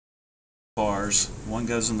bars. One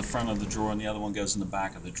goes in the front of the drawer and the other one goes in the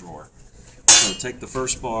back of the drawer. So take the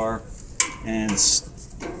first bar and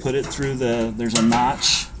put it through there's a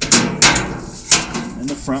notch in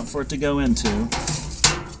the front for it to go into. I'm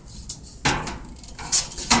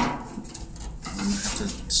going to have to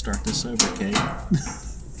start this over, Kate.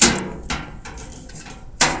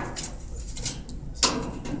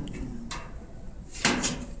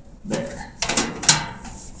 There.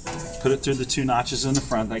 Put it through the two notches in the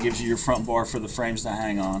front. That gives you your front bar for the frames to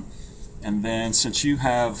hang on. And then since you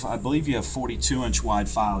have, I believe you have 42-inch wide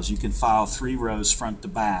files, you can file 3 rows front to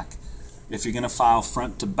back. If you're going to file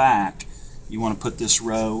front to back, you want to put this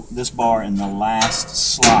bar in the last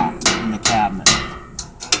slot in the cabinet.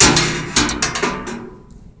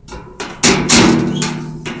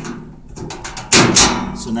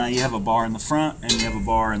 So now you have a bar in the front and you have a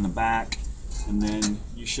bar in the back, and then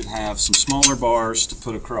you should have some smaller bars to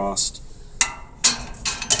put across,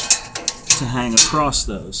 to hang across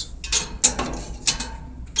those.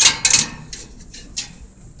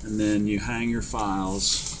 And then you hang your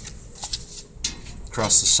files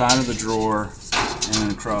across the side of the drawer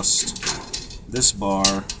and across this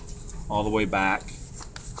bar all the way back,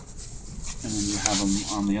 and then you have them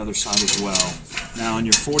on the other side as well. Now in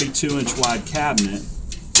your 42-inch wide cabinet,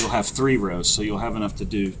 you'll have 3 rows, so you'll have enough to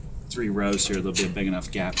do 3 rows here. There'll be a big enough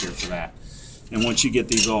gap here for that. And once you get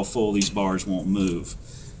these all full, these bars won't move.